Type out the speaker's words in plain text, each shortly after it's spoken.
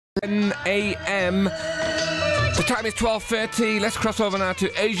10 a.m. The time is 12:30. Let's cross over now to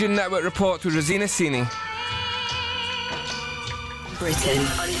Asian Network Reports with Rosina Sini. Britain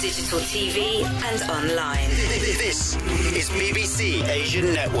on digital TV and online. This is BBC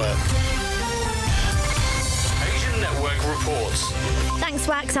Asian Network. Asian Network reports. Thanks,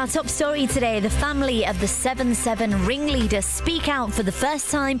 Wax. Our top story today, the family of the 7/7 ringleader speak out for the first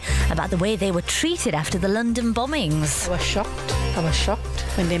time about the way they were treated after the London bombings. I was shocked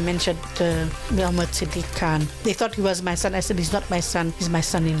when they mentioned Mohammed Sidique Khan. They thought he was my son. I said, he's not my son, he's my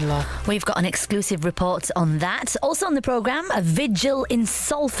son-in-law. We've got an exclusive report on that. Also on the programme, a vigil in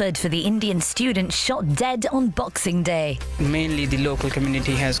Salford for the Indian student shot dead on Boxing Day. Mainly the local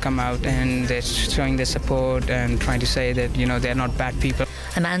community has come out and they're showing their support and trying to say that, they're not bad people.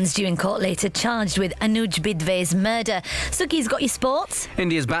 A man's due in court later charged with Anuj Bidve's murder. Suki's got your sports.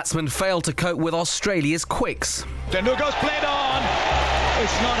 India's batsmen failed to cope with Australia's quicks. Tendulkar's played on.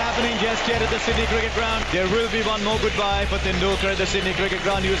 It's not happening just yet at the Sydney Cricket Ground. There will be one more goodbye for Tendulkar at the Sydney Cricket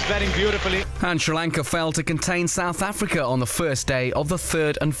Ground. He was batting beautifully. And Sri Lanka failed to contain South Africa on the first day of the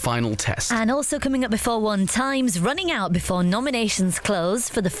third and final test. And also coming up before one, time's running out before nominations close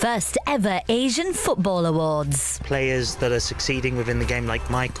for the first ever Asian Football Awards. Players that are succeeding within the game like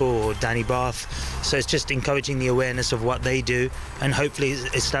Michael or Danny Bath. So it's just encouraging the awareness of what they do and hopefully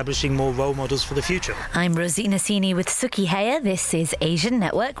establishing more role models for the future. I'm Rosina Sini with Suki Heya. This is Asian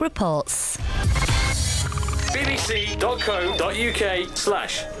Network Reports.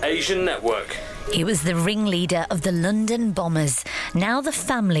 bbc.co.uk/Asian Network. He was the ringleader of the London bombers. Now the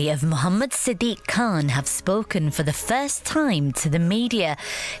family of Mohammed Sidique Khan have spoken for the first time to the media.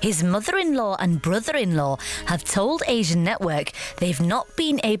 His mother-in-law and brother-in-law have told Asian Network they've not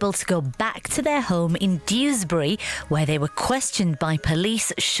been able to go back to their home in Dewsbury, where they were questioned by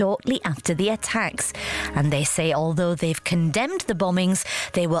police shortly after the attacks. And they say although they've condemned the bombings,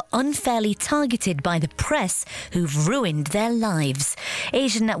 they were unfairly targeted by the press who've ruined their lives.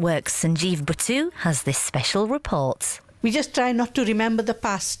 Asian Network's Sanjeev Buttu has this special report. We just try not to remember the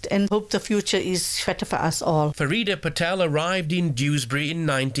past and hope the future is better for us all. Farida Patel arrived in Dewsbury in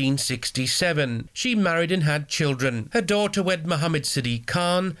 1967. She married and had children. Her daughter wed Mohammed Sidique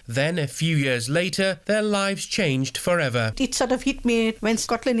Khan. Then, a few years later, their lives changed forever. It sort of hit me when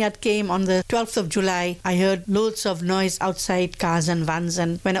Scotland Yard came on the 12th of July. I heard loads of noise outside cars and vans,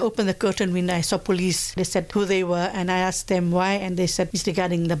 and when I opened the curtain window, I saw police. They said who they were, and I asked them why, and they said it's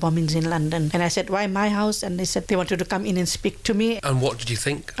regarding the bombings in London. And I said, why my house? And they said they wanted to come in and speak to me. And what did you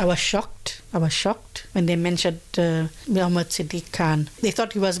think? I was shocked when they mentioned Mohammed Sidique Khan. They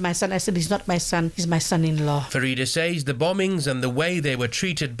thought he was my son. I said, he's not my son, he's my son-in-law. Farida says the bombings and the way they were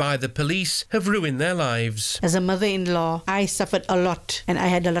treated by the police have ruined their lives. As a mother-in-law, I suffered a lot and I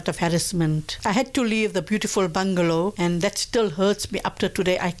had a lot of harassment. I had to leave the beautiful bungalow, and that still hurts me up to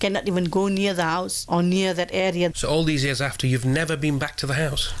today. I cannot even go near the house or near that area. So all these years after, you've never been back to the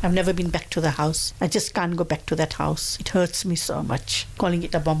house? I've never been back to the house. I just can't go back to that house. It hurts me so much, calling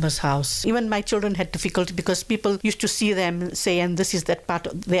it a bomber's house. Even my children had difficulty because people used to see them say, and this is that part,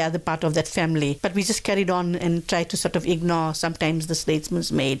 they are the part of that family. But we just carried on and tried to sort of ignore sometimes the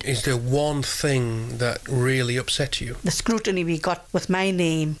statements made. Is there one thing that really upset you? The scrutiny we got with my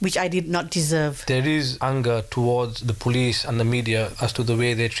name, which I did not deserve. There is anger towards the police and the media as to the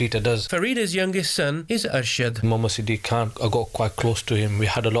way they treated us. Farida's youngest son is Arshad. Mohammed Sidique Khan, I got quite close to him. We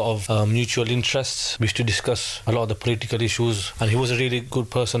had a lot of mutual interests. We used to discuss a lot of the political issues, and he was a really good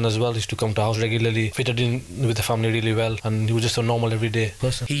person as well. He used to come to our house regularly, fitted in with the family really well, and he was just a normal everyday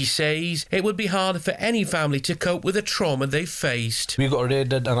person. He says it would be hard for any family to cope with the trauma they faced. We got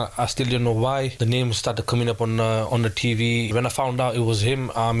raided and I still didn't know why. The names started coming up on the TV. When I found out it was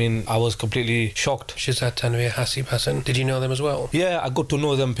him, I was completely shocked. Shazad Tanveer, Hasib Hassan, did you know them as well? Yeah, I got to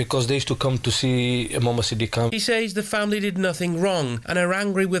know them because they used to come to see Mohammed Sidique Khan. He says the family did nothing wrong and are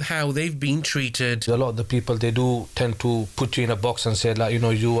angry with how they've been treated. A lot of the people, they do tend to put you in a box and say, like,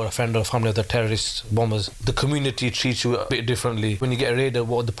 you are a friend or family of the terrorists, bombers. The community treats you a bit differently. When you get raided,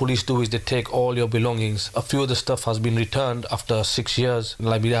 what the police do is they take all your belongings. A few of the stuff has been returned after 6 years.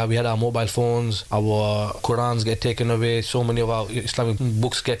 Like we had our mobile phones, our Qurans get taken away, so many of our Islamic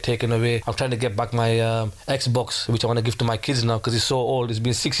books get taken away. I'm trying to get back my Xbox, which I want to give to my kids now because it's so old. It's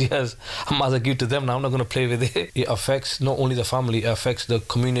been 6 years. I might as well give it to them now. I'm not going to play with it. It affects not only the family, it affects the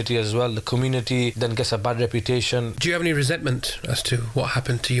community as well. The community then gets a bad reputation. Do you have any resentment as to what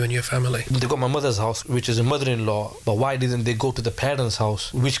happened to you and your your family? They got my mother's house, which is a mother-in-law, but why didn't they go to the parents'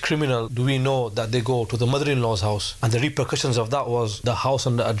 house? Which criminal do we know that they go to the mother-in-law's house? And the repercussions of that was the house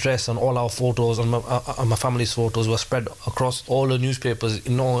and the address and all our photos and my family's photos were spread across all the newspapers,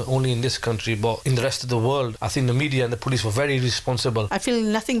 not only in this country but in the rest of the world. I think the media and the police were very responsible. I feel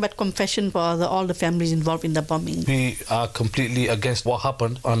nothing but compassion for all the families involved in the bombing. We are completely against what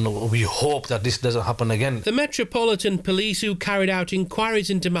happened and we hope that this doesn't happen again. The Metropolitan Police, who carried out inquiries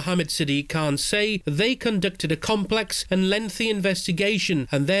into Mohammed Sidique Khan, say they conducted a complex and lengthy investigation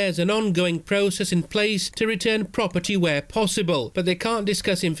and there's an ongoing process in place to return property where possible, but they can't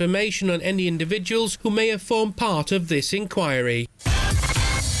discuss information on any individuals who may have formed part of this inquiry.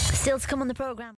 Still to come on the programme.